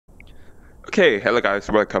Okay, hello guys,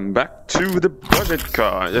 welcome back to the budget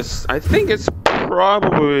car. I think it's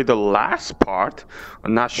probably the last part.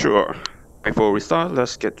 I'm not sure. Before we start,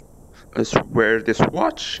 let's wear this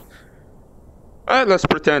watch. Let's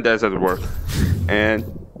pretend as it works. And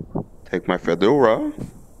take my fedora.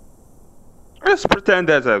 Let's pretend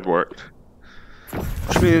as it worked.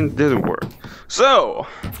 Which means it didn't work. So,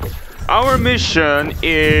 our mission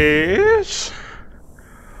is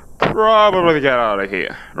probably get out of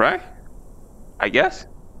here, right? I guess.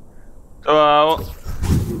 Only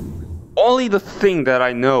the thing that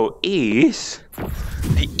I know is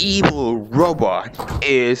the evil robot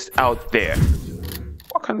is out there.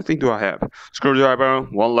 What kind of thing do I have? Screwdriver,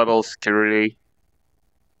 1 level security.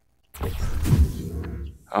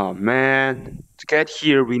 Oh man, to get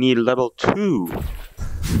here we need level 2.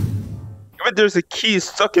 Even there's a key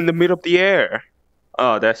stuck in the middle of the air.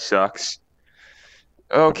 Oh, that sucks.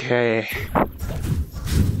 Okay.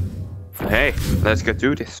 Hey, let's get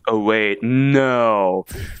through this. Oh wait, no.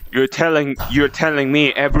 You're telling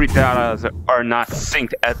me every data are not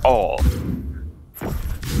synced at all.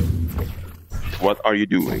 What are you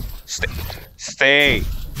doing? Stay.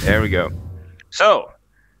 There we go. So,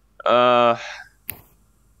 I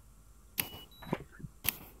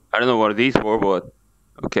don't know what these were, but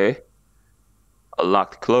okay. A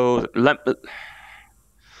locked close.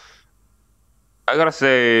 I gotta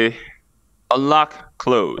say, unlock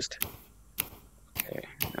closed. Okay,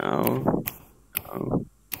 no.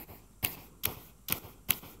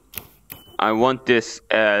 I want this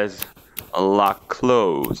as a lock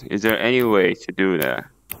close. Is there any way to do that?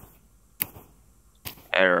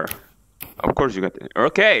 Error. Of course you got it.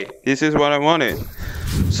 Okay, this is what I wanted.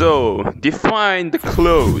 So define the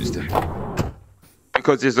closed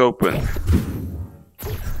because it's open.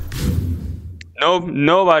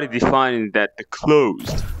 Nobody defined that the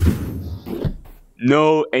closed.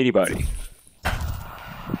 No anybody.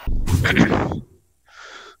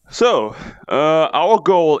 So, our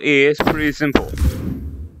goal is pretty simple.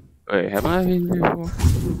 Wait, have I been here before?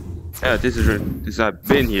 Yeah, this I've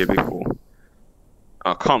been here before.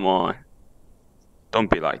 Oh, come on. Don't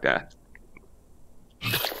be like that.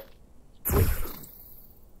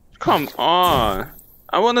 Come on.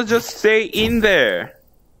 I wanna just stay in there.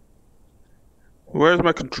 Where's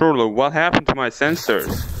my controller? What happened to my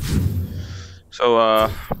sensors? So,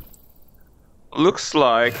 looks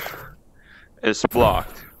like it's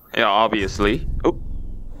blocked. Yeah, obviously. Oh,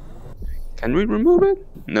 can we remove it?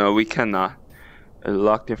 No, we cannot. It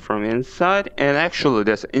locked it from inside, and actually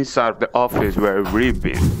that's inside of the office where we've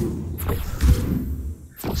been.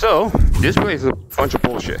 So, this place is a bunch of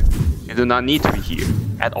bullshit. You do not need to be here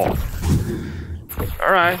at all.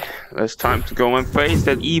 Alright, it's time to go and face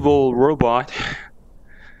that evil robot.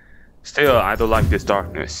 Still, I don't like this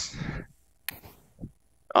darkness.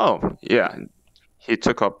 Oh, yeah. He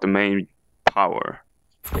took up the main power.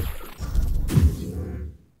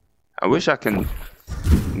 I wish I can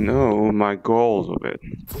know my goals a bit.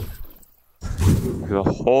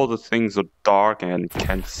 Because all the things are dark and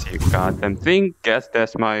can't see a goddamn thing. Guess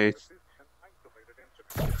that's my...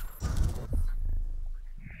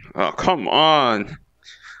 Oh, come on.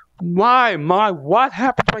 What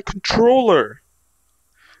happened to my controller?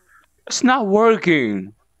 It's not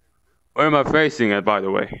working. Where am I facing it, by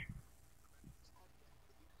the way?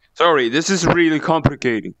 Sorry, this is really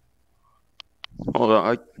complicated.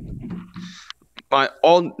 Hold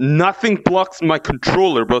on, nothing blocks my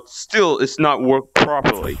controller, but still it's not work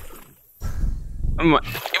properly. Even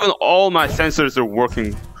all my sensors are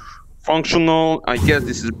working functional. I guess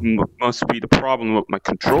this must be the problem with my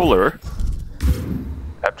controller.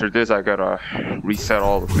 After this, I gotta reset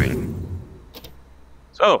all the things.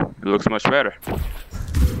 So, it looks much better.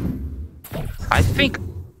 I think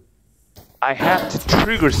I have to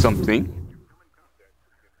trigger something.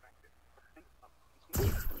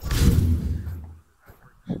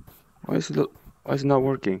 Why is it not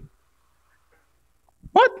working?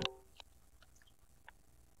 What?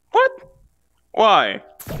 What? Why?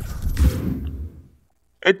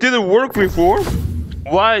 It didn't work before.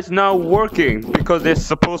 Why is it now working? Because it's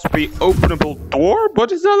supposed to be openable door,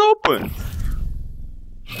 but it's not open.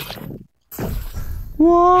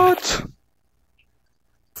 What?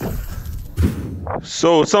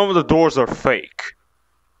 So some of the doors are fake.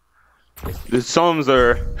 Some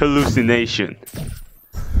are hallucination.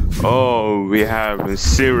 Oh, we have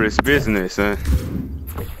serious business, huh?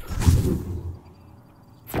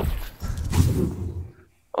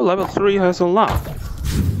 Oh, level 3 has unlocked.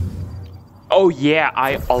 Oh yeah,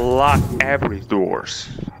 I unlocked every doors.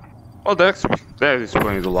 Oh, that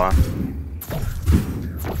explains a lot.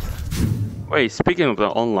 Wait, speaking of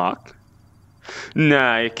the unlock,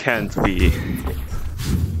 Nah, it can't be.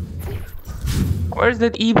 Where's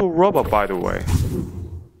that evil robot, by the way?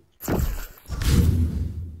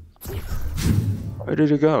 Where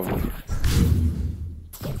did it go?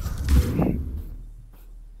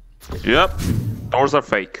 Yep, doors are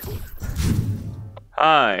fake.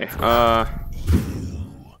 Hi,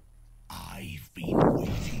 I've been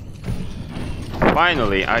waiting.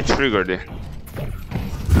 Finally, I triggered it.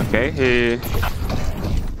 Okay,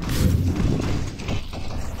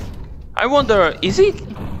 I wonder, is he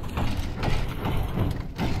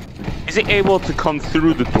able to come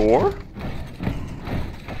through the door?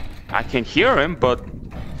 I can hear him, but...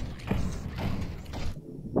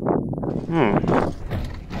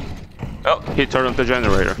 Oh, he turned on the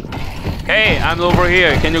generator. Hey, I'm over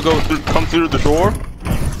here. Can you come through the door?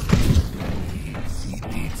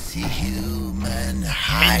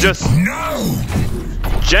 He just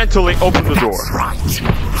gently opened the door. Right.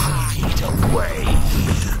 Hide away.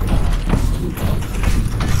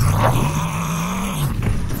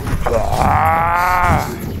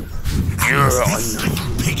 You're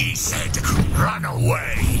Piggy said, run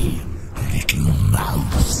away, little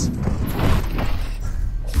mouse.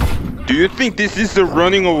 Do you think this is the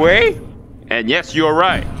running away? And yes, you're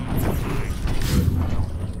right.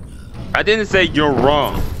 I didn't say you're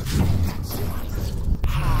wrong.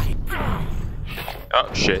 Oh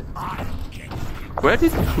shit. Where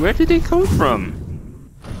did they come from?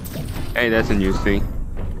 Hey, that's a new thing.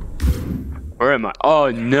 Where am I?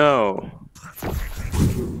 Oh no.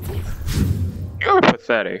 You're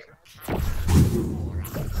pathetic.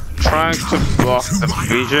 Trying to block the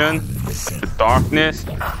vision, the darkness.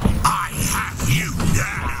 I have you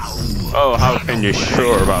now. Oh, how can you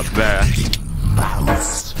sure about that?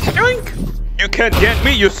 Yoink! You can't get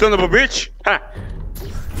me, you son of a bitch! Ha!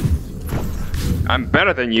 I'm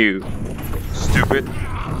better than you, stupid.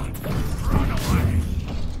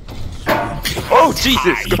 Oh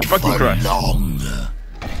Jesus! Good fucking Christ!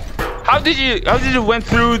 How did you went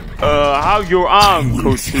through? How your arm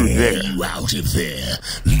goes through there? You out of there,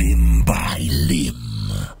 limb by limb.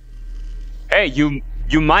 Hey, you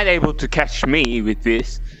might able to catch me with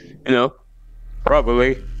this, you know?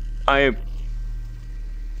 Probably. I am.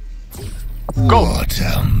 Go. What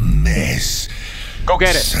a mess! Go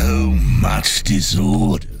get it. So much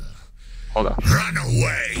disorder. Hold on. Run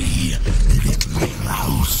away, little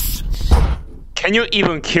mouse. Can you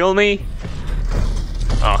even kill me?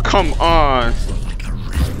 Oh, come on. Like a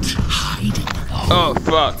rat hiding. Oh,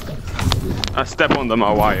 fuck. I step on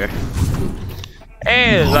my wire.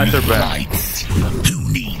 Hey, lighter back. Lights.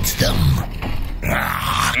 Who needs them?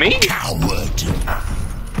 Ah, Me? coward.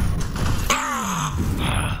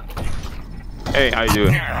 Hey, how you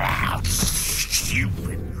doing?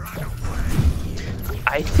 Stupid. Run away.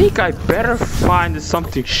 I think I better find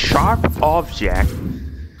something sharp object.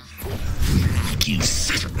 You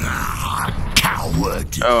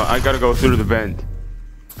coward. Oh, I gotta go through the vent.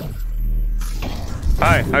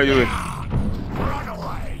 Hi, how you doing? Run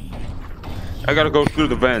away. I gotta go through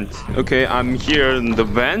the vent. Okay, I'm here in the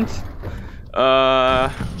vent.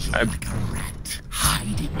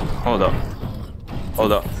 Hold up.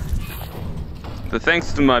 Hold up.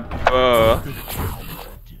 Thanks to my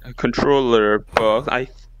controller bug,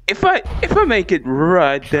 if I make it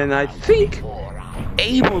right, then I think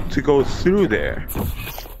able to go through there.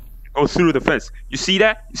 Go through the fence. You see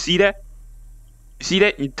that? You see that? You see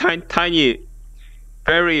that? You tiny,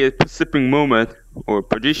 very specific moment or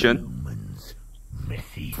position. Humans,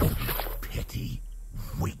 messy, petty,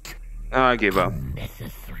 weak, I give up.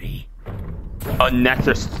 necessary.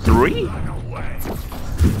 Unnecessary? Run away.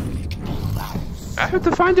 I have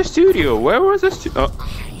to find the studio. Where was the studio? Oh.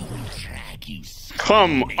 I will drag you.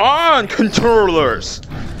 Come on, controllers!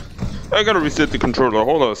 I gotta reset the controller.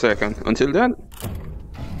 Hold on a second. Until then.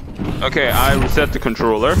 Okay, I reset the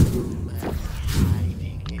controller.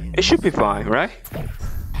 It should be fine, right?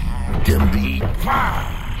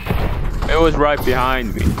 It was right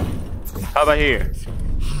behind me. How about here?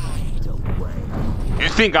 You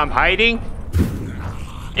think I'm hiding?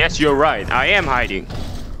 Yes, you're right. I am hiding.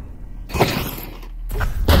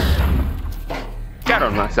 Get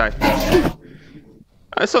on my side.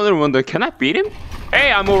 I suddenly wonder, can I beat him?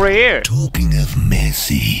 Hey, I'm over here. Talking of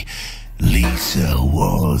messy, Lisa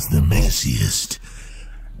was the messiest.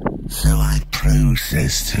 So I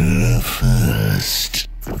processed her first.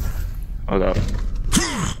 Hold up.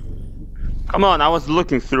 Come on, I was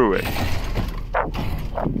looking through it.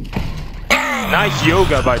 Nice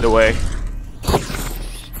yoga, by the way.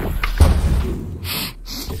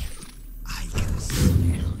 I can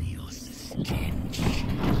smell your stench.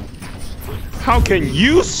 How can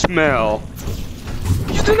you smell?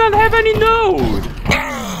 You do not have any nose.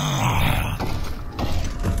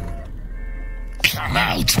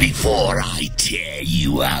 out before I tear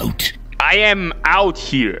you out. I am out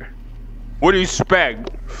here. What do you expect?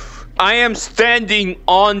 I am standing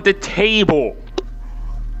on the table.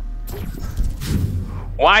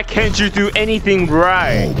 Why can't you do anything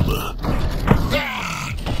right?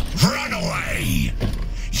 Run away!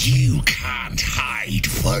 You can't hide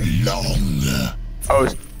for long. Oh,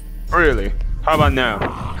 really? How about now?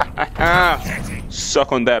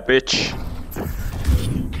 Suck on that, bitch.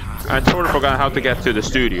 I totally forgot how to get to the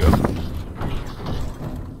studio.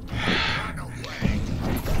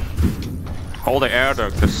 All the air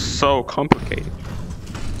ducts is so complicated.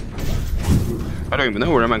 I don't even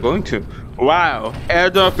know where am I going to. Wow, air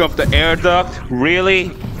duct of the air duct?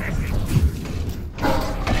 Really?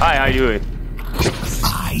 Hi, how you doing?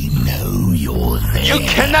 I know you're there. You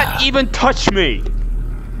cannot even touch me!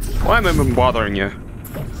 Why am I even bothering you?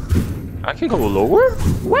 I can go lower?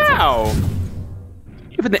 Wow!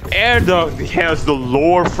 Even the air duct has the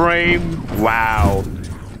lower frame? Wow.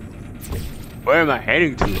 Where am I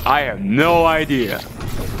heading to? I have no idea.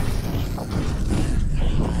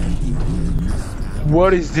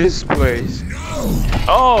 What is this place?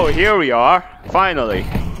 Oh, here we are. Finally.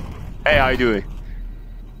 Hey, how you doing?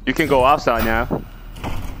 You can go outside now.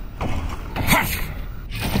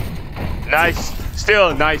 Nice.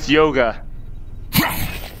 Still nice yoga.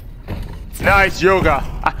 Nice yoga.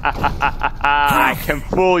 I can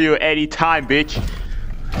fool you anytime, bitch.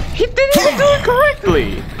 He didn't even do it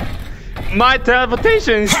correctly. My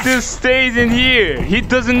teleportation still stays in here. He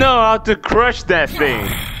doesn't know how to crush that thing.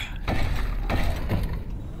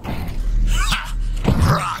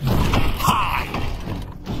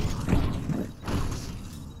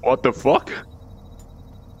 What the fuck?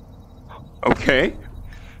 Okay.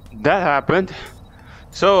 That happened.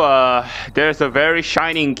 So, there's a very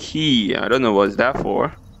shining key. I don't know what's that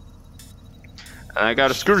for. And I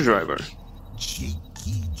got a screwdriver.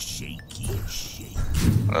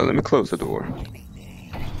 Let me close the door.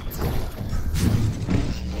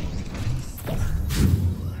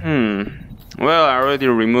 Well, I already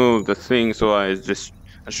removed the thing, so I just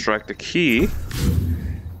extract the key.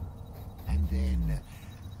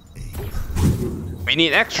 We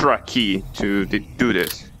need extra key to do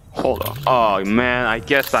this. Hold on. Oh man, I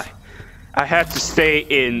guess I have to stay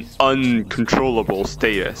in uncontrollable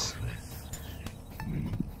status.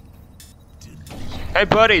 Hey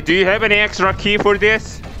buddy, do you have any extra key for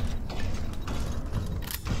this?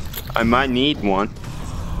 I might need one.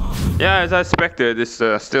 Yeah, as I expected, it's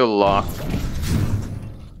still locked.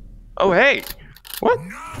 Oh hey! What?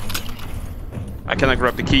 I cannot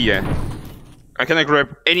grab the key yet. I cannot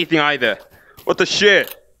grab anything either. What the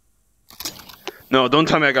shit? No, don't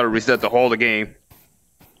tell me I gotta reset the whole game.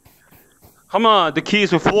 Come on, the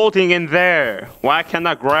keys are floating in there. Why can't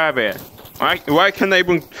I grab it? Why can't I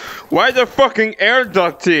even... Why the fucking air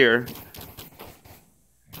duct here?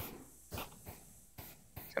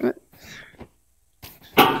 Can it?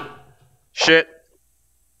 Shit.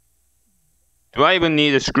 Do I even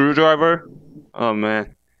need a screwdriver? Oh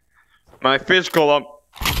man. My physical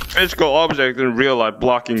object in real life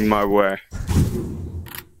blocking my way.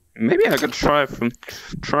 Maybe I could try from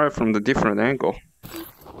the different angle.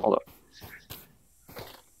 Hold up.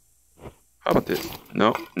 How about this?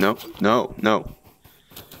 No, no, no, no.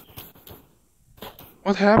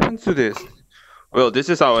 What happened to this? Well, this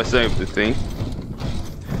is how I save the thing.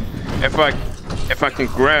 If I can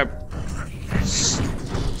grab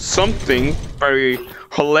something very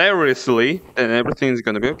hilariously, then everything's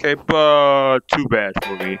gonna be okay. But too bad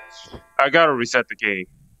for me. I gotta reset the game.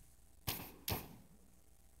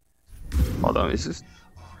 Hold on, is this...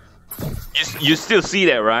 You still see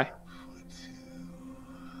that, right?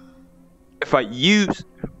 If I use...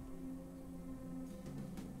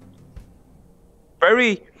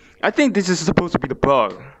 I think this is supposed to be the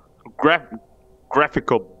bug.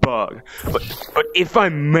 Graphical bug. But if I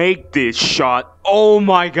make this shot, oh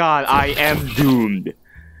my god, I am doomed.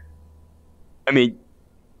 I mean,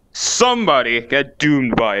 somebody get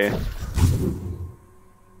doomed by it.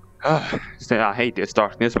 I hate this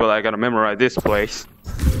darkness, but I gotta memorize this place.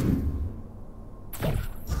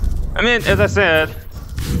 I mean, as I said,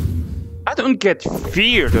 I don't get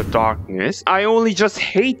fear the darkness. I only just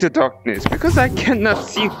hate the darkness because I cannot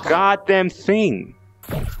see a goddamn thing.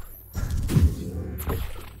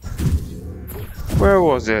 Where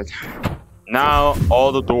was it? Now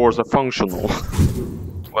all the doors are functional.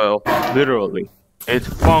 Well, literally, it's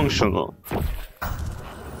functional.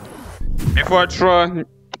 Before I try,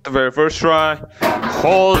 the very first try,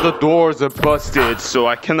 all the doors are busted, so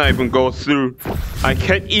I cannot even go through. I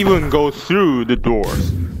can't even go through the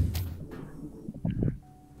doors.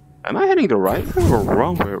 Am I heading the right way or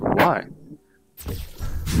wrong way? Why?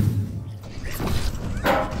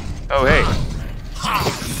 Oh, hey.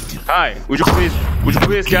 Hi. Would you please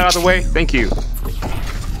get out of the way? Thank you.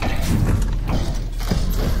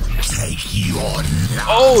 Take your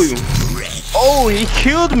last breath. Oh, he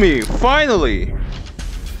killed me. Finally.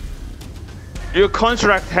 Your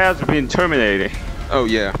contract has been terminated. Oh,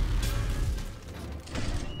 yeah.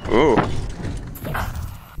 Oh.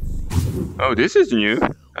 Oh, this is new.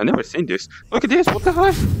 I've never seen this. Look at this. What the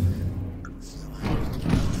hell?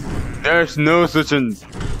 There's no such an...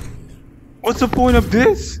 What's the point of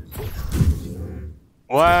this?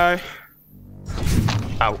 Why?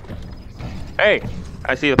 Ow. Hey,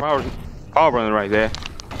 I see the power button right there.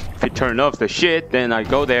 If you turn off the shit, then I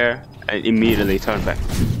go there and immediately turn it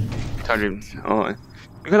on.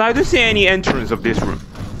 Because I don't see any entrance of this room.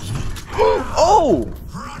 Oh!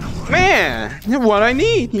 Man, what I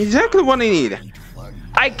need. Exactly what I need.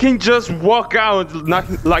 I can just walk out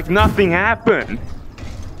like nothing happened.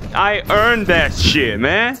 I earned that shit,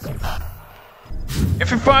 man.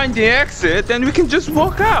 If we find the exit, then we can just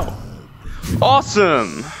walk out.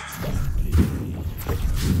 Awesome.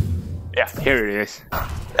 Yeah, here it is.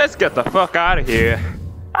 Let's get the fuck out of here.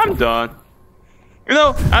 I'm done. You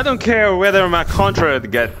know, I don't care whether my contract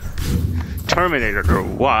get terminated or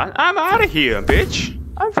what. I'm out of here, bitch.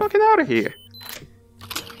 I'm fucking out of here.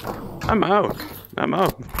 I'm out,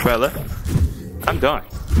 fella. I'm done.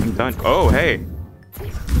 Oh, hey.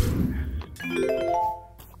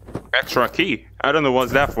 Extra key. I don't know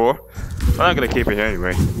what's that for, but I'm gonna keep it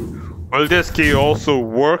anyway. Will this key also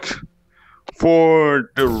work for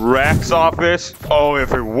the Rex office? Oh,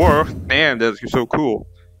 if it works, damn, that's so cool.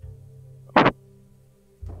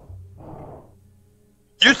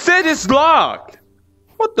 You said it's locked!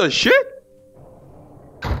 What the shit?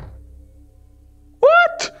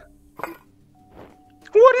 What?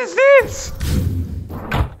 What is this?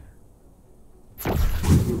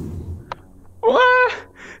 What?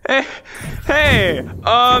 Hey,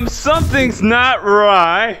 something's not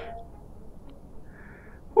right.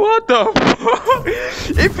 What the fuck?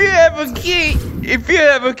 If you have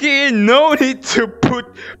a key, no need to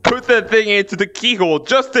put that thing into the keyhole.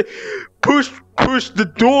 Just to push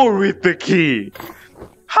the door with the key.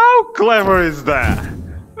 How clever is that?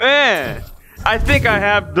 Man, I think I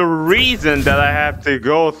have the reason that I have to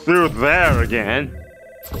go through there again.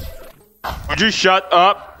 Would you shut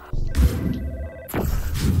up?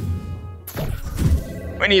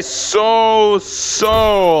 We need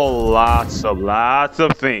lots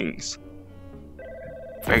of things.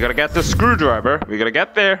 We gotta get the screwdriver. We gotta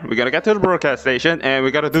get there. We gotta get to the broadcast station, and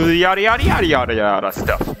we gotta do the yada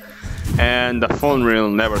stuff. And the phone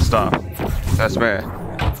will never stop. That's bad.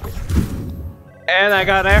 And I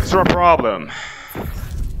got an extra problem.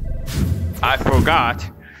 I forgot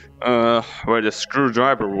where the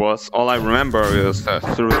screwdriver was. All I remember is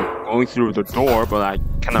going through the door, but I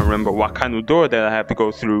cannot remember what kind of door that I have to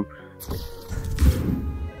go through.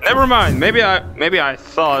 Never mind. Maybe I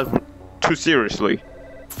thought too seriously.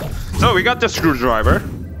 So we got the screwdriver.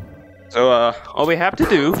 So all we have to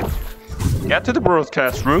do, get to the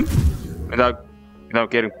broadcast room without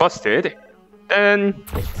getting busted, then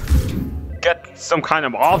get some kind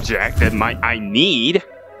of object that I need.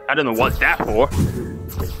 I don't know what's that for.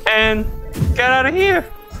 And get out of here.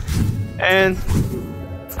 And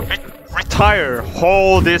retire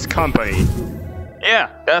this company. Yeah,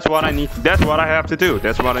 that's what I need. That's what I have to do.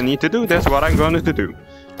 That's what I need to do. That's what I'm going to do.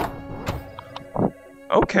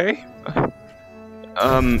 Okay.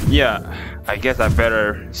 Yeah, I guess I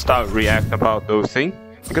better start reacting about those things.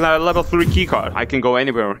 Because I have a level 3 keycard. I can go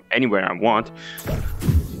anywhere I want.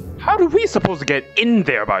 How do we supposed to get in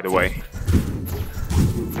there, by the way?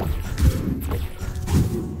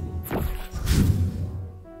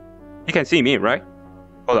 You can see me, right?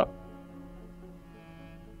 Hold up.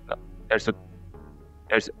 No, there's the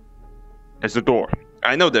door.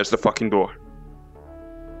 I know there's the fucking door.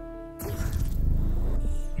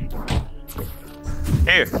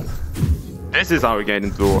 Here. This is how we get in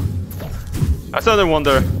the door. I started to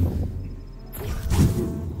wonder.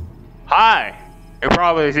 Hi. You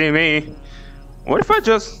probably see me. What if I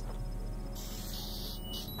just...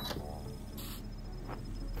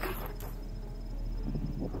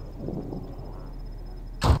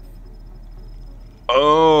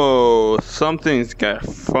 Oh, something's got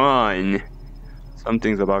fun.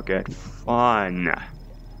 Something's about to get fun.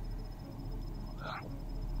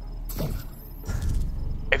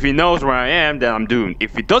 If he knows where I am, then I'm doomed.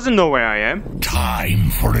 If he doesn't know where I am...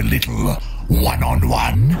 Time for a little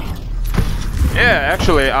one-on-one. Yeah,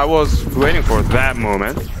 actually, I was waiting for that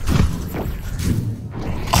moment.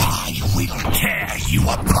 I will tear you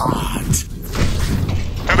apart.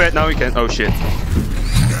 Too bad, now we can... Oh, shit.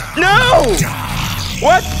 No! Die.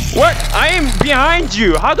 What? What? I am behind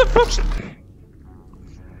you. How the fuck?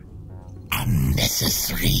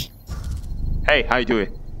 Unnecessary. Hey, how you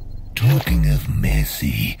doing? Talking of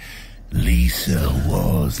messy, Lisa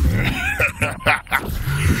was.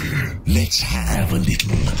 Let's have a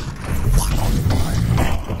little one-on-one.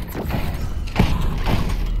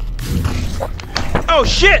 Oh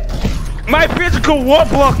shit! My physical wall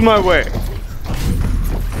blocked my way.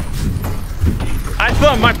 I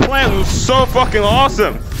thought my plan was so fucking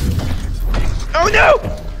awesome. Oh no!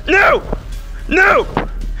 No! No!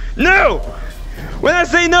 No! When I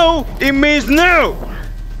say no, it means no!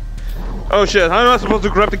 Oh shit, how am I supposed to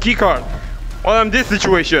grab the keycard while I'm in this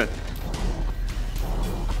situation?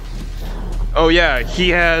 Oh yeah, he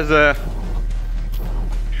has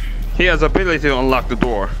ability to unlock the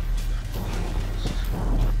door.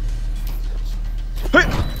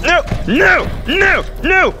 No! No! No!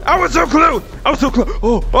 No! I was so close! I was so close!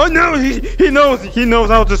 Oh no! He knows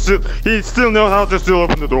how to still. He still knows how to still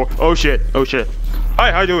open the door. Oh shit! Oh shit!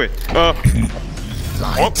 Hi, how you doing?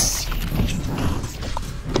 Lights.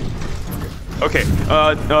 Okay.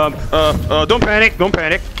 Don't panic! Don't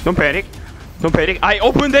panic! Don't panic! Don't panic! I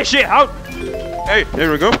opened that shit! How? Hey,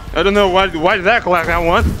 there we go. I don't know why did that collect that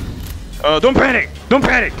one. Don't panic! Don't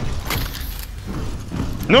panic!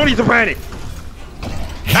 No need to panic!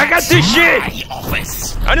 I got this shit!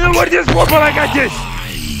 Office. I don't know what it is for, but I got this!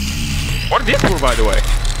 What is this for, by the way?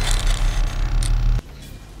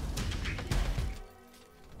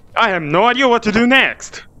 I have no idea what to do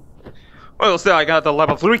next. Well, still, I got the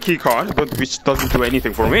level 3 keycard, but which doesn't do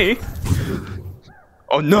anything for me.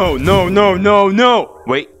 Oh, no, no, no, no, no!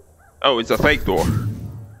 Wait. Oh, it's a fake door.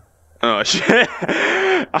 Oh, shit.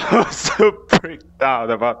 I was so freaked out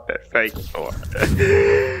about that fake door.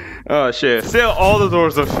 Oh, shit. Still, all the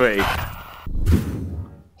doors are fake.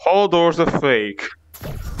 All doors are fake.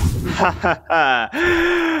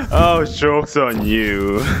 Oh, joke's on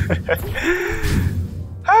you.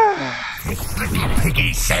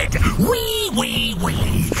 Piggy said, wee, wee,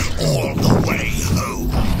 wee, all the way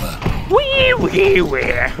home. Wee, wee,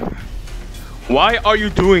 wee. Why are you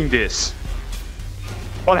doing this?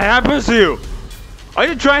 What happens to you? Are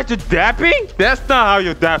you trying to dapping? That's not how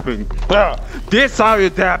you're dapping. This is how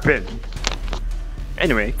you're dapping.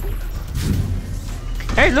 Anyway.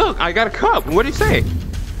 Hey, look, I got a cup. What do you say?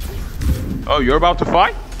 Oh, you're about to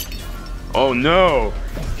fight? Oh no,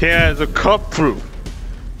 he has a cup through.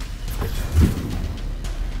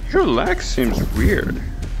 Your leg seems weird.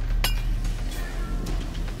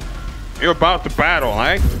 You're about to battle,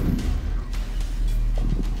 eh?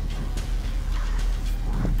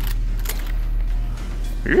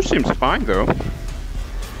 Yours seems fine though.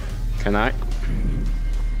 Can I?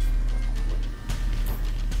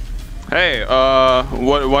 Hey,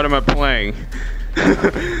 what am I playing?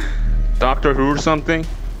 Doctor Who or something?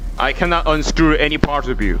 I cannot unscrew any part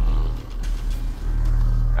of you.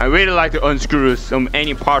 I really like to unscrew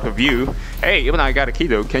any part of you. Hey, even I got a key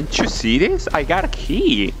though. Can't you see this? I got a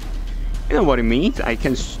key. You know what it means? I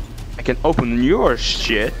can open your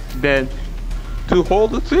shit, then to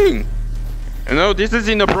hold the thing. You know, this is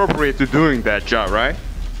inappropriate to doing that job, right?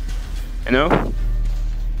 You know?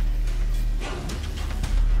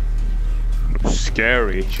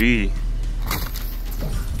 Scary, gee.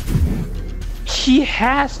 He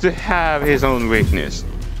has to have his own weakness,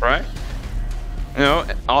 right? You know,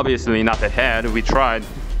 obviously not the head. We tried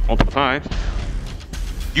multiple times.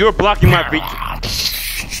 You're blocking my beat.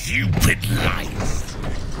 Stupid life.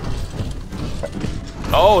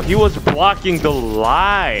 Oh, he was blocking the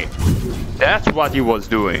light. That's what he was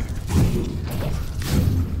doing.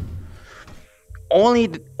 Only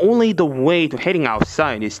the way to heading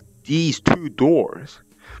outside is these two doors.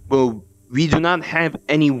 Well, we do not have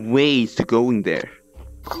any ways to go in there.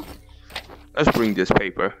 Let's bring this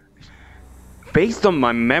paper. Based on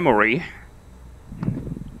my memory,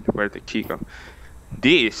 where'd the key go?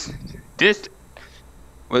 This,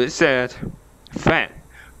 well, it said fan,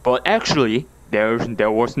 but actually there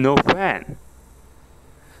was no fan.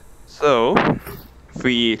 So, if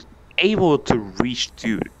we able to reach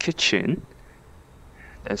to the kitchen,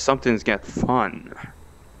 then something's get fun.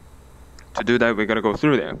 To do that, we gotta go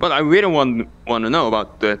through there. But I really want to know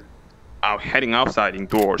about the heading outside in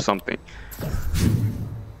door or something.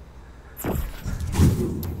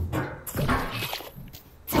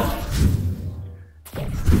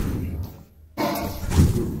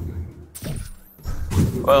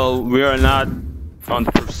 Well, we are not on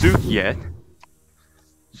the pursuit yet.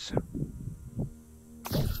 So.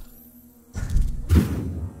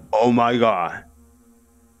 Oh my god.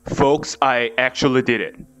 Folks, I actually did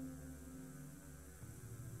it.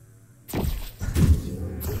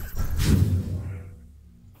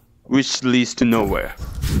 which leads to nowhere.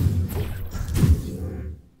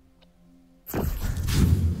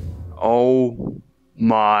 Oh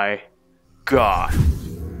my god.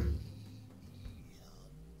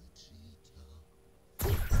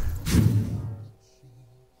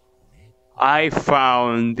 I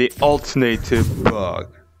found the alternative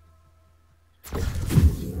bug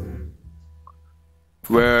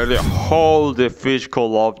where the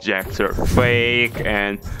physical objects are fake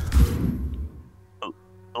and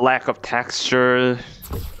lack of texture.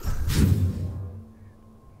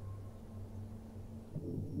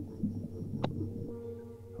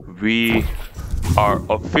 We are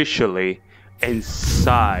officially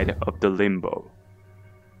inside of the limbo.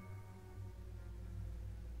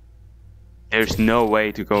 There's no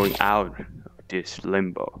way to go out of this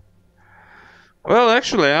limbo. Well,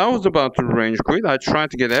 actually, I was about to rage quit. I tried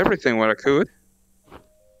to get everything what I could.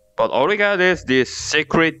 But all I got is this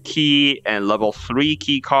secret key and level 3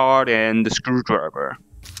 key card and the screwdriver.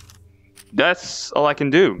 That's all I can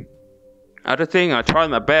do. Other thing, I tried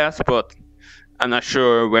my best, but I'm not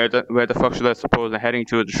sure where the fuck should I suppose I'm heading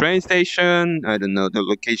to the train station. I don't know the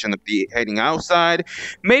location of the heading outside.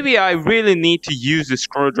 Maybe I really need to use the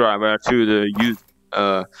screwdriver to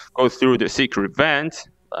go through the secret vent.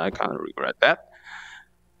 I kind of regret that.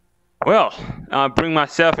 Well, I'll bring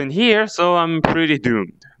myself in here, so I'm pretty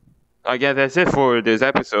doomed. I guess that's it for this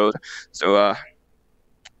episode. So,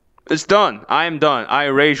 it's done. I am done. I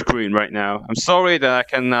rage quit right now. I'm sorry that I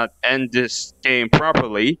cannot end this game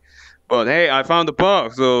properly. But hey, I found the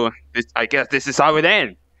bug, so I guess this is how it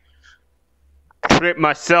ends. Trip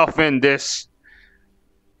myself in this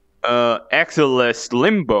excellent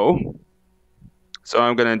limbo. So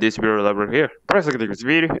I'm gonna end this video over here. Press like this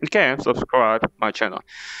video and can subscribe my channel.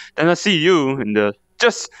 Then I'll see you in the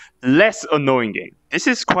just less annoying game. This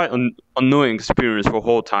is quite an annoying experience for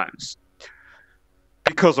whole times.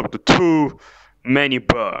 Because of the too many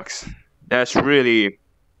bugs. That's really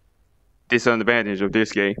disadvantage of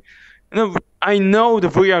this game. I know the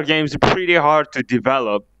VR games are pretty hard to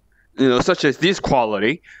develop, such as this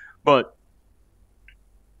quality, but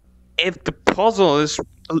if the puzzle is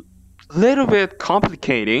a little bit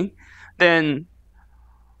complicating, then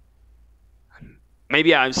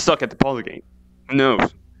maybe I'm stuck at the puzzle game. Who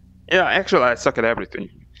knows? Yeah, actually I suck at everything.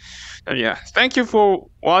 And yeah, thank you for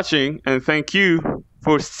watching, and thank you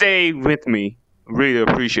for staying with me. Really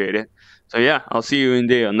appreciate it. So yeah, I'll see you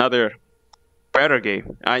in another better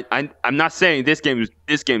game. I'm not saying this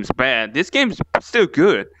game's bad. This game's still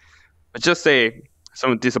good, but just say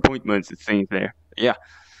some disappointments and things there. Yeah,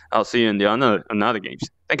 I'll see you in the another games.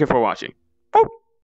 Thank you for watching. Boop.